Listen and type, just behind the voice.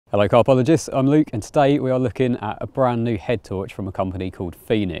Hello carpologists, I'm Luke and today we are looking at a brand new head torch from a company called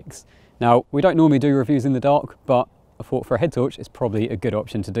Fenix. Now we don't normally do reviews in the dark, but I thought for a head torch it's probably a good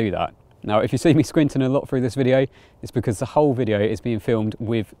option to do that. Now if you see me squinting a lot through this video, it's because the whole video is being filmed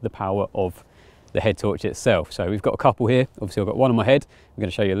with the power of the head torch itself. So we've got a couple here, obviously I've got one on my head, I'm going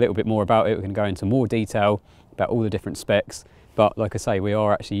to show you a little bit more about it, we're going to go into more detail about all the different specs, but like I say we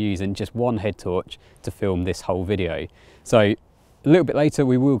are actually using just one head torch to film this whole video. So a little bit later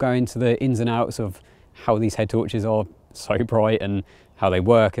we will go into the ins and outs of how these head torches are so bright and how they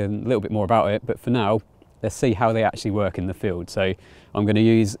work and a little bit more about it, but for now let's see how they actually work in the field. So I'm going to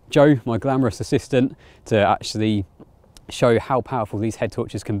use Joe, my glamorous assistant, to actually show how powerful these head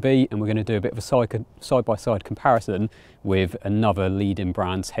torches can be, and we're going to do a bit of a side-by-side comparison with another leading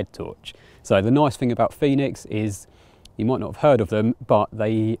brand's head torch. So the nice thing about Fenix is you might not have heard of them, but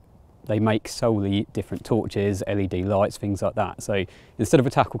they make solely different torches, LED lights, things like that. So instead of a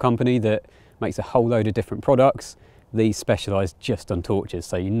tackle company that makes a whole load of different products, these specialise just on torches,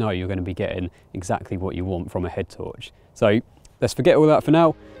 so you know you're going to be getting exactly what you want from a head torch. So let's forget all that for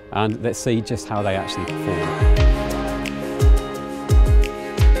now and let's see just how they actually perform.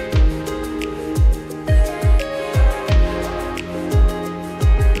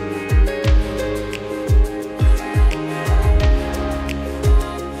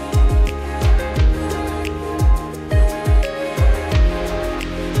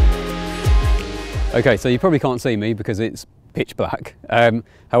 Okay, so you probably can't see me because it's pitch black.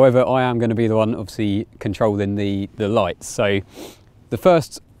 However, I am going to be the one obviously controlling the lights. So the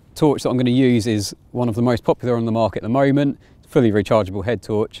first torch that I'm going to use is one of the most popular on the market at the moment, fully rechargeable head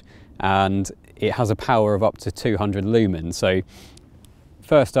torch, and it has a power of up to 200 lumens. So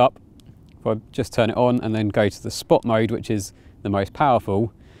first up, if I just turn it on and then go to the spot mode, which is the most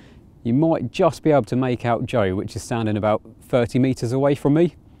powerful, you might just be able to make out Joe, which is standing about 30 meters away from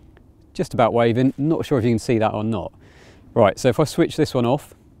me. Just about waving, not sure if you can see that or not. Right, so if I switch this one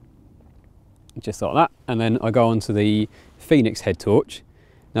off, just like that, and then I go on to the Fenix head torch.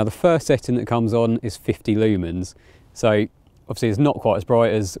 Now the first setting that comes on is 50 lumens. So obviously it's not quite as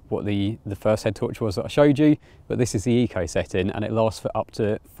bright as what the first head torch was that I showed you, but this is the eco setting and it lasts for up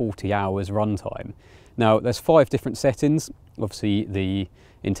to 40 hours runtime. Now there's 5 different settings. Obviously the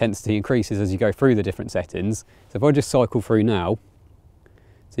intensity increases as you go through the different settings. So if I just cycle through now,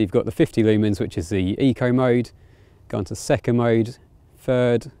 so you've got the 50 lumens, which is the eco mode, go on to second mode,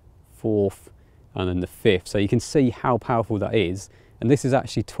 third, fourth, and then the fifth. So you can see how powerful that is. And this is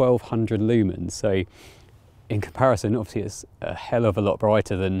actually 1200 lumens. So in comparison, obviously it's a hell of a lot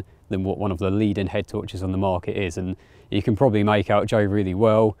brighter than what one of the leading head torches on the market is. And you can probably make out Joe really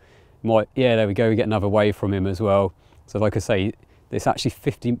well. Yeah, there we go, we get another wave from him as well. So like I say, it's actually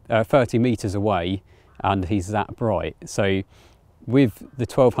 30 meters away and he's that bright. So with the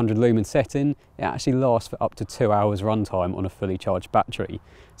 1200 lumen setting, it actually lasts for up to 2 hours runtime on a fully charged battery.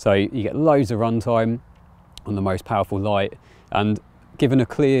 So you get loads of runtime on the most powerful light, and given a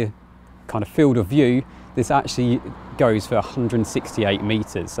clear kind of field of view, this actually goes for 168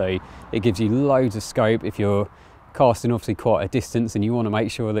 meters. So it gives you loads of scope if you're casting obviously quite a distance and you want to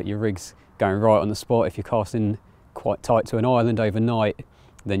make sure that your rig's going right on the spot. If you're casting quite tight to an island overnight,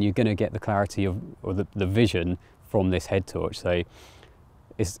 then you're going to get the clarity of, or the vision from this head torch. So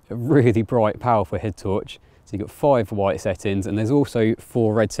it's a really bright, powerful head torch. So you've got 5 white settings and there's also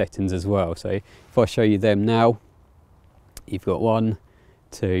 4 red settings as well. So if I show you them now, you've got 1,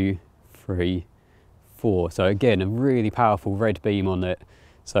 2, 3, 4. So again, a really powerful red beam on it.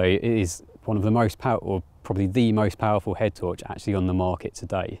 So it is one of the most powerful, or probably the most powerful head torch actually on the market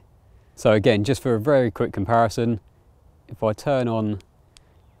today. So again, just for a very quick comparison, if I turn on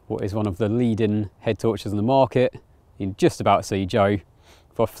what is one of the leading head torches on the market, you can just about see Joe.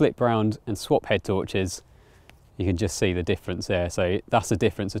 If I flip round and swap head torches, you can just see the difference there. So that's a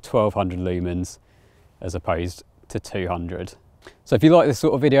difference of 1200 lumens as opposed to 200. So if you like this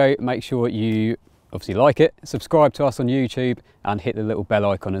sort of video, make sure you obviously like it, subscribe to us on YouTube and hit the little bell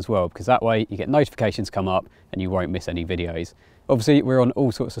icon as well, because that way you get notifications come up and you won't miss any videos. Obviously we're on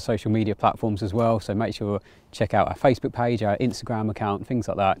all sorts of social media platforms as well, so make sure check out our Facebook page, our Instagram account, things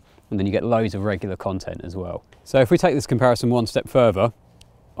like that, and then you get loads of regular content as well. So if we take this comparison one step further,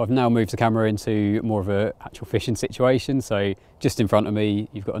 I've now moved the camera into more of an actual fishing situation. So just in front of me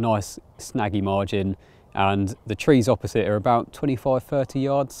you've got a nice snaggy margin and the trees opposite are about 25-30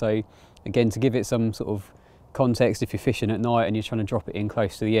 yards. So again, to give it some sort of context, if you're fishing at night and you're trying to drop it in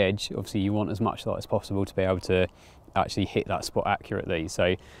close to the edge, obviously you want as much light as possible to be able to actually hit that spot accurately.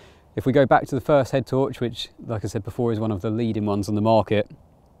 So if we go back to the first head torch, which like I said before is one of the leading ones on the market,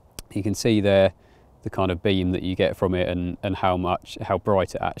 you can see there the kind of beam that you get from it and how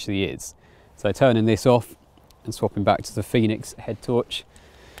bright it actually is. So turning this off and swapping back to the Fenix head torch,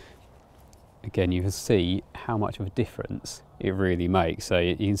 again you can see how much of a difference it really makes. So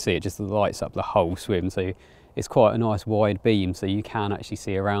you can see it just lights up the whole swim, so it's quite a nice wide beam, so you can actually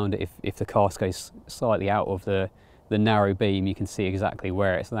see around it. If the cast goes slightly out of the narrow beam, you can see exactly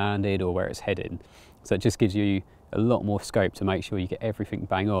where it's landed or where it's heading. So it just gives you a lot more scope to make sure you get everything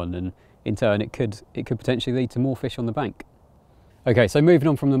bang on, and in turn it could potentially lead to more fish on the bank. Okay, so moving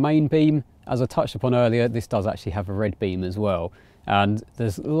on from the main beam, as I touched upon earlier, this does actually have a red beam as well. And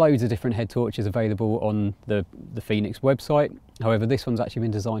there's loads of different head torches available on the Fenix website. However, this one's actually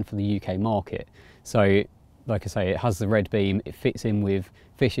been designed for the UK market. So like I say, it has the red beam, it fits in with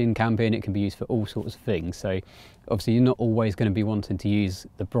fishing, camping, it can be used for all sorts of things. So obviously you're not always going to be wanting to use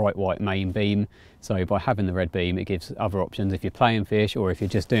the bright white main beam. So by having the red beam, it gives other options. If you're playing fish or if you're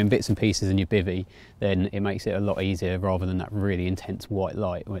just doing bits and pieces in your bivvy, then it makes it a lot easier rather than that really intense white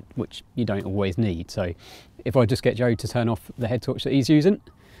light, which you don't always need. So if I just get Joe to turn off the head torch that he's using,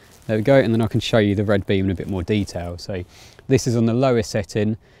 there we go, and then I can show you the red beam in a bit more detail. So this is on the lowest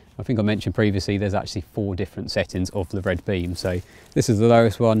setting. I think I mentioned previously there's actually 4 different settings of the red beam. So this is the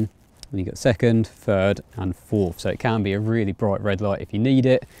lowest one, and you got second, third and fourth. So it can be a really bright red light if you need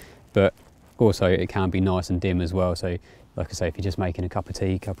it, but also it can be nice and dim as well. So like I say, if you're just making a cup of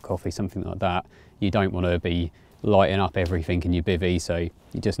tea, cup of coffee, something like that, you don't want to be lighting up everything in your bivvy, so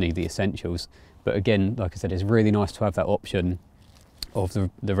you just need the essentials. But again, like I said, it's really nice to have that option of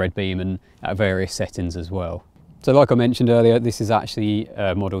the red beam and at various settings as well. So like I mentioned earlier, this is actually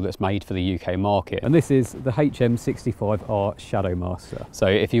a model that's made for the UK market, and this is the 𝗵𝗵𝗱𝗄𝗏𝗏𝗏 ShadowMaster. So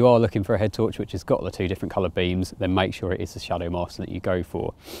if you are looking for a head torch which has got the 2 different colour beams, then make sure it is the ShadowMaster that you go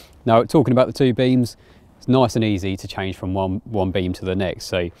for. Now, talking about the 2 beams, it's nice and easy to change from one beam to the next.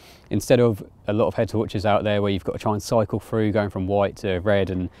 So instead of a lot of head torches out there where you've got to try and cycle through going from white to red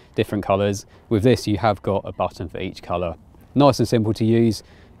and different colours, with this you have got a button for each colour. Nice and simple to use.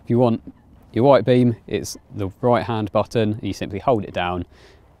 If you want your white beam, it's the right hand button, you simply hold it down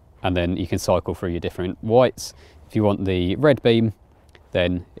and then you can cycle through your different whites. If you want the red beam,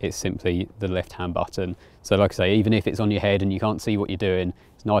 then it's simply the left hand button. So like I say, even if it's on your head and you can't see what you're doing,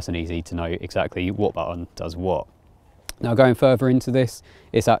 it's nice and easy to know exactly what button does what. Now going further into this,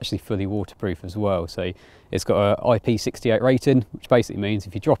 it's actually fully waterproof as well. So it's got a IP68 rating, which basically means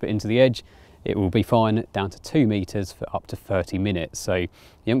if you drop it into the edge, it will be fine down to 2 meters for up to 30 minutes. So you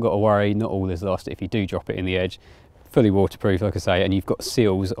haven't got to worry, not all is lost if you do drop it in the edge. Fully waterproof, like I say, and you've got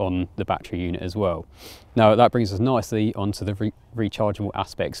seals on the battery unit as well. Now that brings us nicely onto the rechargeable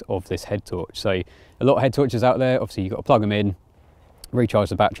aspects of this head torch. So a lot of head torches out there, obviously you've got to plug them in, recharge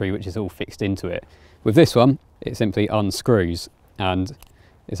the battery, which is all fixed into it. With this one, it simply unscrews and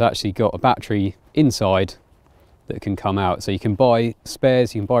it's actually got a battery inside that can come out. So you can buy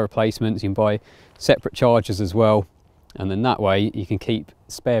spares, you can buy replacements, you can buy separate chargers as well, and then that way you can keep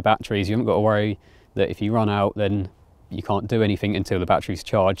spare batteries. You haven't got to worry that if you run out then you can't do anything until the battery's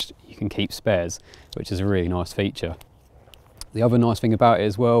charged. You can keep spares, which is a really nice feature. The other nice thing about it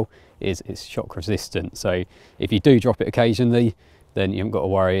as well is it's shock resistant, so if you do drop it occasionally, then you haven't got to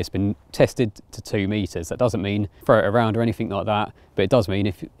worry. It's been tested to 2 meters. That doesn't mean throw it around or anything like that, but it does mean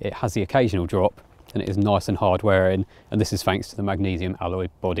if it has the occasional drop, and it is nice and hard wearing, and this is thanks to the magnesium alloy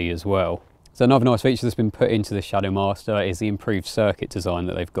body as well. So another nice feature that's been put into the ShadowMaster is the improved circuit design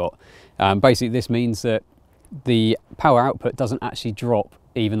that they've got. Basically this means that the power output doesn't actually drop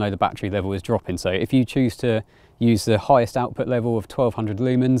even though the battery level is dropping. So if you choose to use the highest output level of 1200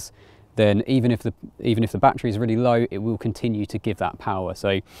 lumens, then even if the battery is really low, it will continue to give that power.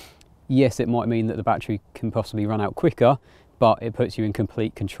 So yes, it might mean that the battery can possibly run out quicker, but it puts you in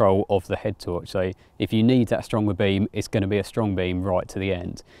complete control of the head torch. So if you need that stronger beam, it's going to be a strong beam right to the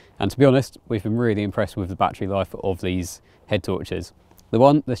end. And to be honest, we've been really impressed with the battery life of these head torches. The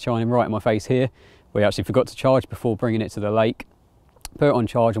one that's shining right in my face here, we actually forgot to charge before bringing it to the lake. Put it on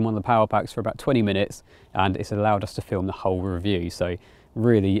charge on one of the power packs for about 20 minutes, and it's allowed us to film the whole review. So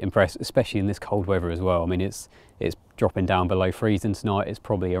really impressed, especially in this cold weather as well. I mean, it's dropping down below freezing tonight. It's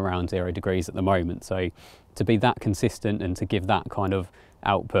probably around 0 degrees at the moment. So to be that consistent and to give that kind of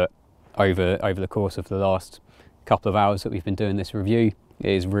output over the course of the last couple of hours that we've been doing this review, it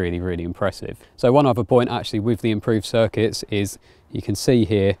is really, really impressive. So one other point actually with the improved circuits is you can see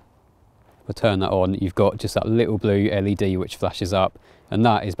here, if I turn that on, you've got just that little blue LED which flashes up, and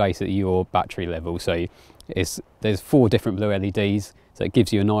that is basically your battery level. So there's 4 different blue LEDs, so it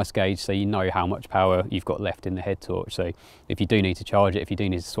gives you a nice gauge so you know how much power you've got left in the head torch. So if you do need to charge it, if you do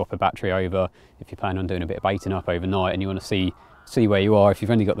need to swap a battery over, if you plan on doing a bit of baiting up overnight and you want to see where you are, if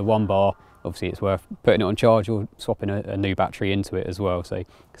you've only got the 1 bar, obviously it's worth putting it on charge or swapping a new battery into it as well. So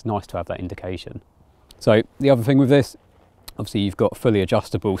it's nice to have that indication. So the other thing with this, obviously you've got fully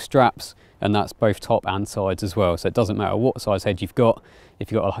adjustable straps, and that's both top and sides as well. So it doesn't matter what size head you've got.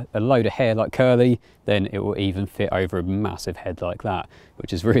 If you've got a load of hair like Curly, then it will even fit over a massive head like that,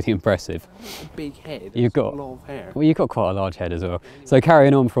 which is really impressive. A big head. You've got a lot of hair. Well, you've got quite a large head as well. So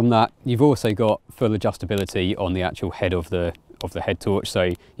carrying on from that, you've also got full adjustability on the actual head of the head torch,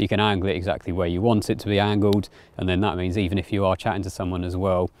 so you can angle it exactly where you want it to be angled, and then that means even if you are chatting to someone as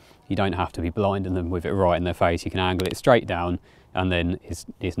well, you don't have to be blinding them with it right in their face. You can angle it straight down, and then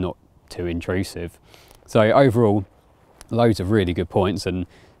it's not too intrusive. So overall, loads of really good points, and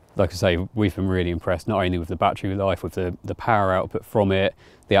like I say, we've been really impressed not only with the battery life, with the power output from it,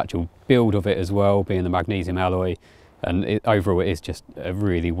 the actual build of it as well, being the magnesium alloy, and overall it is just a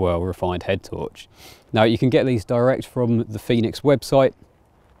really well refined head torch. Now you can get these direct from the Fenix website,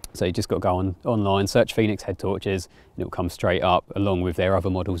 so you just got to go online, search Fenix head torches, and it'll come straight up along with their other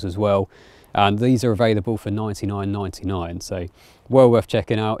models as well. And these are available for $99.99, so well worth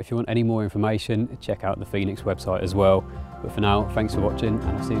checking out. If you want any more information, check out the Fenix website as well. But for now, thanks for watching,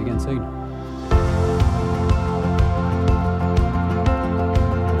 and I'll see you again soon.